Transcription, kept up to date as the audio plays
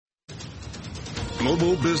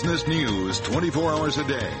Global business news 24 hours a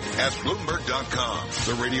day at Bloomberg.com,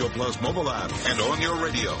 the Radio Plus mobile app, and on your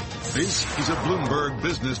radio. This is a Bloomberg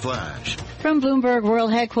Business Flash. From Bloomberg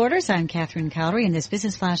World Headquarters, I'm Catherine Cory, and this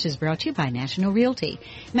Business Flash is brought to you by National Realty.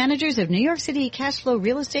 Managers of New York City cash flow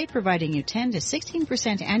real estate providing you 10 to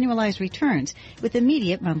 16% annualized returns with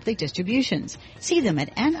immediate monthly distributions. See them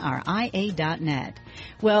at nria.net.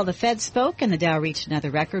 Well, the Fed spoke and the Dow reached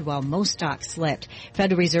another record while most stocks slipped.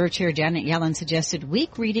 Federal Reserve Chair Janet Yellen suggested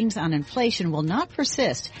weak readings on inflation will not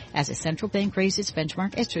persist as the central bank raised its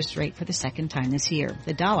benchmark interest rate for the second time this year.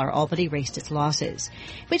 The dollar all but erased its losses.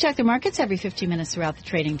 We check the markets every 50 minutes throughout the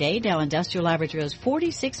trading day. Dow Industrial Average rose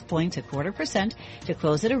 46 points, 0.25%, to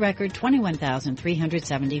close at a record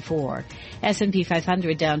 21,374. S&P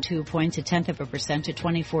 500 down 2 points, 0.1% to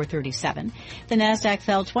 2437. The Nasdaq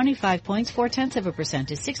fell 25 points, 0.4%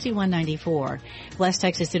 to 6194. West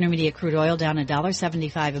Texas Intermediate crude oil down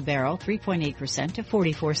 $1.75 a barrel, 3.8% to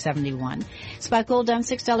 44.71. Spot gold down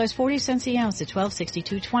 $6.40 the ounce to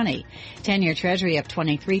 1262.20. 10-year Treasury up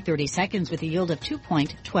 23.30 seconds with a yield of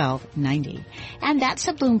 2.1290. And that's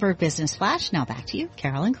a Bloomberg Business Flash. Now back to you,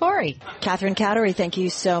 Carol and Cory. Catherine Cory, thank you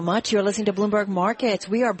so much. You're listening to Bloomberg Markets.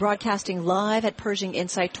 We are broadcasting live at Pershing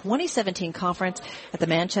Insight 2017 conference at the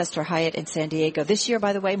Manchester Hyatt in San Diego. This year,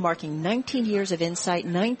 by the way, marking 19 years of insight,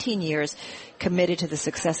 19 years committed to the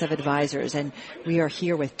success of advisors. And we are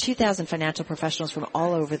here with 2,000 financial professionals from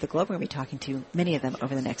all over the globe. We're going to be talking to many of them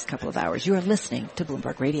over the next couple of hours. You are listening to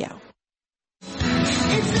Bloomberg Radio.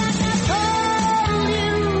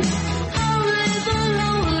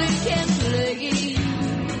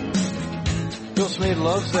 Bill Smead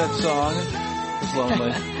loves that song. He's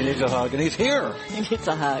lonely. He needs a hug, and he's here. He needs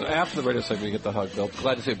a hug. After the radio segment, we get the hug, Bill.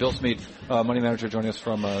 Glad to see you. Bill Smead, money manager, joining us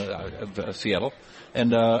from Seattle,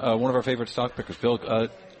 and one of our favorite stock pickers. Bill,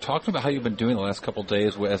 talk about how you've been doing the last couple of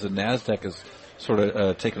days as the NASDAQ is sort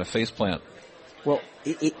of taking a faceplant. Well,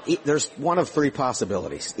 there's one of three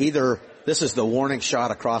possibilities. Either this is the warning shot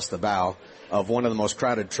across the bow of one of the most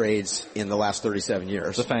crowded trades in the last 37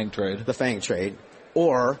 years. The FANG trade. The FANG trade.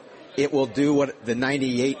 Or it will do what the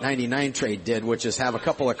 98-99 trade did, which is have a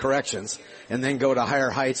couple of corrections and then go to higher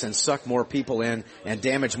heights and suck more people in and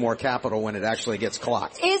damage more capital when it actually gets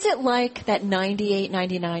clocked. Is it like that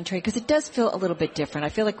 98-99 trade? Because it does feel a little bit different. I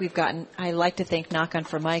feel like we've gotten, I like to think, knock on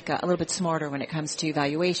Formica, a little bit smarter when it comes to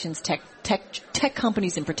valuations, tech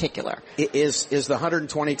companies in particular. Is the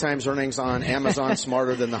 120 times earnings on Amazon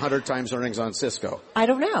smarter than the 100 times earnings on Cisco? I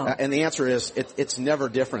don't know. And the answer is it's never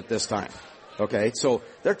different this time. Okay, so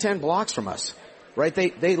they're 10 blocks from us, right?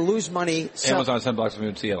 They lose money. Amazon's 10 blocks from you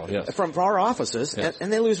in Seattle, yes. From our offices, yes.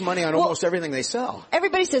 and they lose money on almost everything they sell.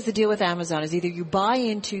 Everybody says the deal with Amazon is either you buy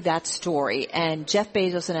into that story and Jeff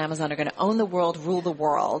Bezos and Amazon are going to own the world, rule the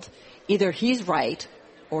world. Either he's right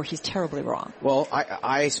or he's terribly wrong. Well,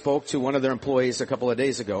 I spoke to one of their employees a couple of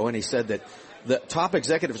days ago, and he said that the top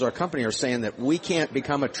executives of our company are saying that we can't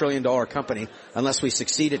become $1 trillion company unless we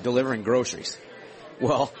succeed at delivering groceries.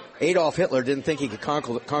 Well, Adolf Hitler didn't think he could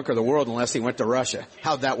conquer the world unless he went to Russia.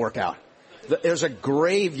 How'd that work out? There's a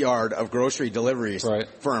graveyard of grocery deliveries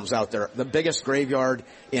firms out there, the biggest graveyard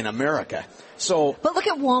in America. But look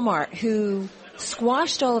at Walmart, who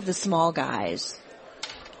squashed all of the small guys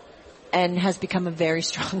and has become a very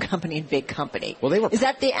strong company and big company. Well, is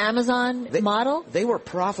that the Amazon model? They were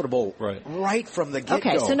profitable right from the get-go.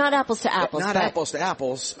 Okay, so not apples to apples. Not apples to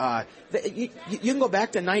apples. You can go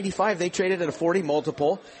back to 95. They traded at a 40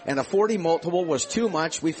 multiple, and a 40 multiple was too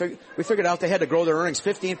much. We figured out they had to grow their earnings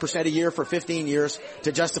 15% a year for 15 years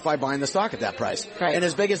to justify buying the stock at that price. Right. And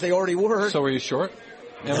as big as they already were. So were you short?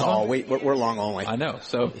 No, we're long only. I know.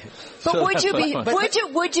 But would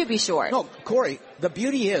you be short? No, Cory, the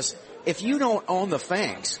beauty is, if you don't own the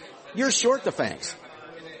FANGs, you're short the FANGs.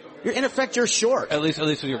 In effect, you're short. At least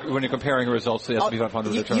when you're comparing results to the S&P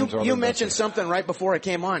 500 returns. You mentioned something right before I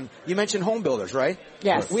came on. You mentioned home builders, right?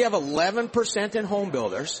 Yes. We have 11% in home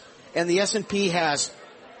builders, and the S&P has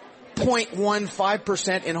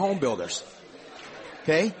 0.15% in home builders.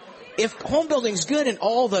 Okay? If home building's good and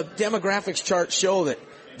all the demographics charts show that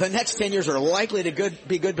the next 10 years are likely to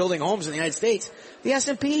be good building homes in the United States, the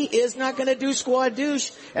S&P is not going to do squad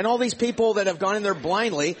douche. And all these people that have gone in there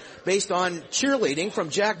blindly based on cheerleading from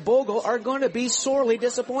Jack Bogle are going to be sorely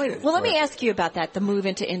disappointed. Well, let me ask you about that, the move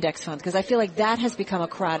into index funds, because I feel like that has become a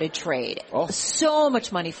crowded trade. So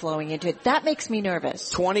much money flowing into it. That makes me nervous.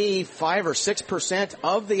 25 or 6%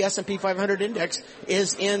 of the S&P 500 index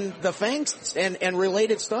is in the FANGs and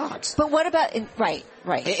related stocks. But what about, right.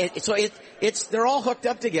 So they're all hooked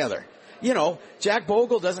up together. Jack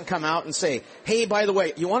Bogle doesn't come out and say, hey, by the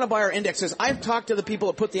way, you want to buy our indexes? I've talked to the people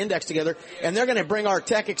that put the index together, and they're going to bring our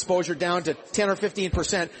tech exposure down to 10 or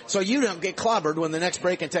 15% so you don't get clobbered when the next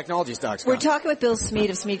break in technology stocks come. We're talking with Bill Smead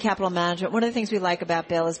of Smead Capital Management. One of the things we like about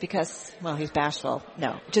Bill is because, well, he's bashful.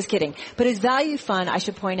 No, just kidding. But his value fund, I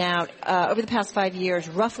should point out, over the past 5 years,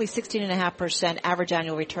 roughly 16.5% average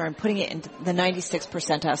annual return, putting it in the 96th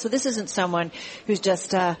percentile. So this isn't someone who's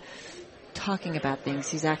just talking about things.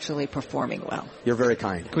 He's actually performing well. You're very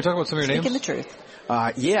kind. Can we talk about some of your names? Speaking the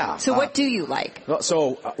truth. Yeah. So what do you like?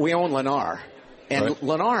 So we own Lennar. And right.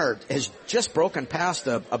 Lennar has just broken past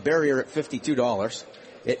a barrier at $52.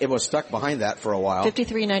 It was stuck behind that for a while.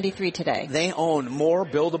 $53.93 today. They own more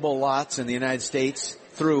buildable lots in the United States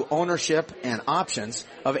through ownership and options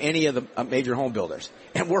of any of the major home builders.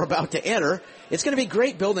 And we're about to enter. It's going to be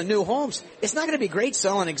great building new homes. It's not going to be great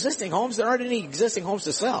selling existing homes. There aren't any existing homes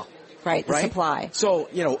to sell. Right, the supply. So,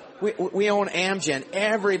 we own Amgen.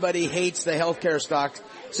 Everybody hates the healthcare stocks.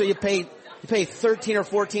 So you pay 13 or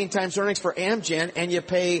 14 times earnings for Amgen, and you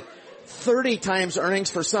pay 30 times earnings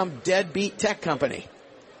for some deadbeat tech company.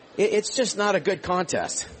 It's just not a good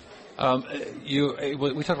contest. We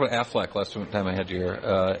talked about Aflac last time I had you here,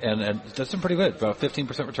 and that's been pretty good. About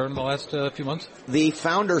 15% return in the last few months. The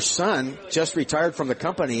founder's son just retired from the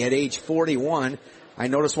company at age 41. I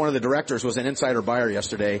noticed one of the directors was an insider buyer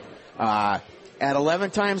yesterday. At 11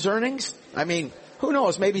 times earnings, I mean, who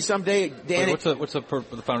knows? Maybe someday, Dan. What's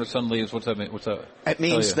the founder's son leaves? What's that mean? It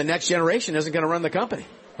means the next generation isn't going to run the company.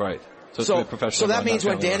 Right. So it's going to be professional. So that means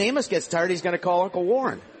when Dan Amos gets tired, he's going to call Uncle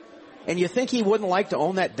Warren. And you think he wouldn't like to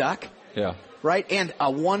own that duck? Yeah. Right? And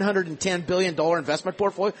a $110 billion investment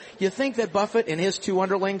portfolio? You think that Buffett and his two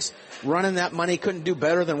underlings running that money couldn't do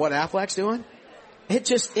better than what Aflac's doing?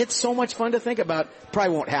 It's so much fun to think about.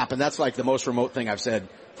 Probably won't happen. That's like the most remote thing I've said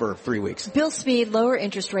for 3 weeks. Bill Smead, lower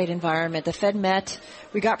interest rate environment. The Fed met.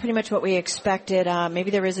 We got pretty much what we expected. Maybe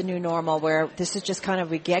there is a new normal where this is just kind of,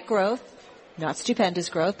 we get growth, not stupendous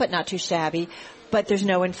growth, but not too shabby, but there's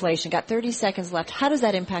no inflation. Got 30 seconds left. How does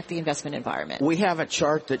that impact the investment environment? We have a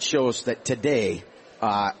chart that shows that today,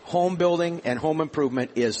 home building and home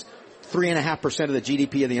improvement is 3.5% of the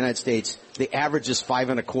GDP of the United States. The average is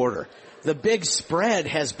 5.25%. The big spread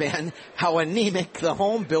has been how anemic the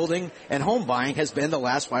home building and home buying has been the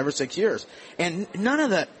last 5 or 6 years. And none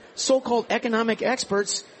of the so-called economic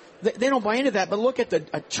experts, they don't buy into that. But look at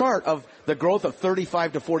a chart of the growth of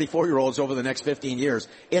 35 to 44-year-olds over the next 15 years.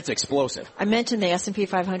 It's explosive. I mentioned the S&P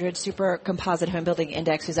 500 Super Composite Home Building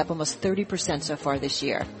Index is up almost 30% so far this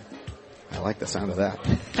year. I like the sound of that.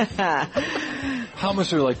 How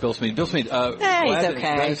much do you like Bill Smead? Bill Smead, he's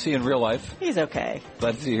okay. Glad to see you in real life. He's okay.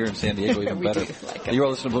 Glad to see you here in San Diego, even better. You are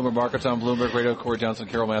listening to Bloomberg Markets on Bloomberg Radio. Cory Johnson,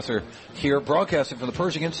 Carol Massar here, broadcasting from the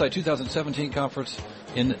Pershing Insight 2017 conference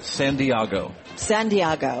in San Diego. San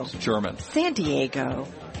Diego. It's German. San Diego.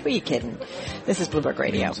 Who are you kidding? This is Bloomberg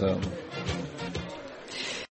Radio. Means,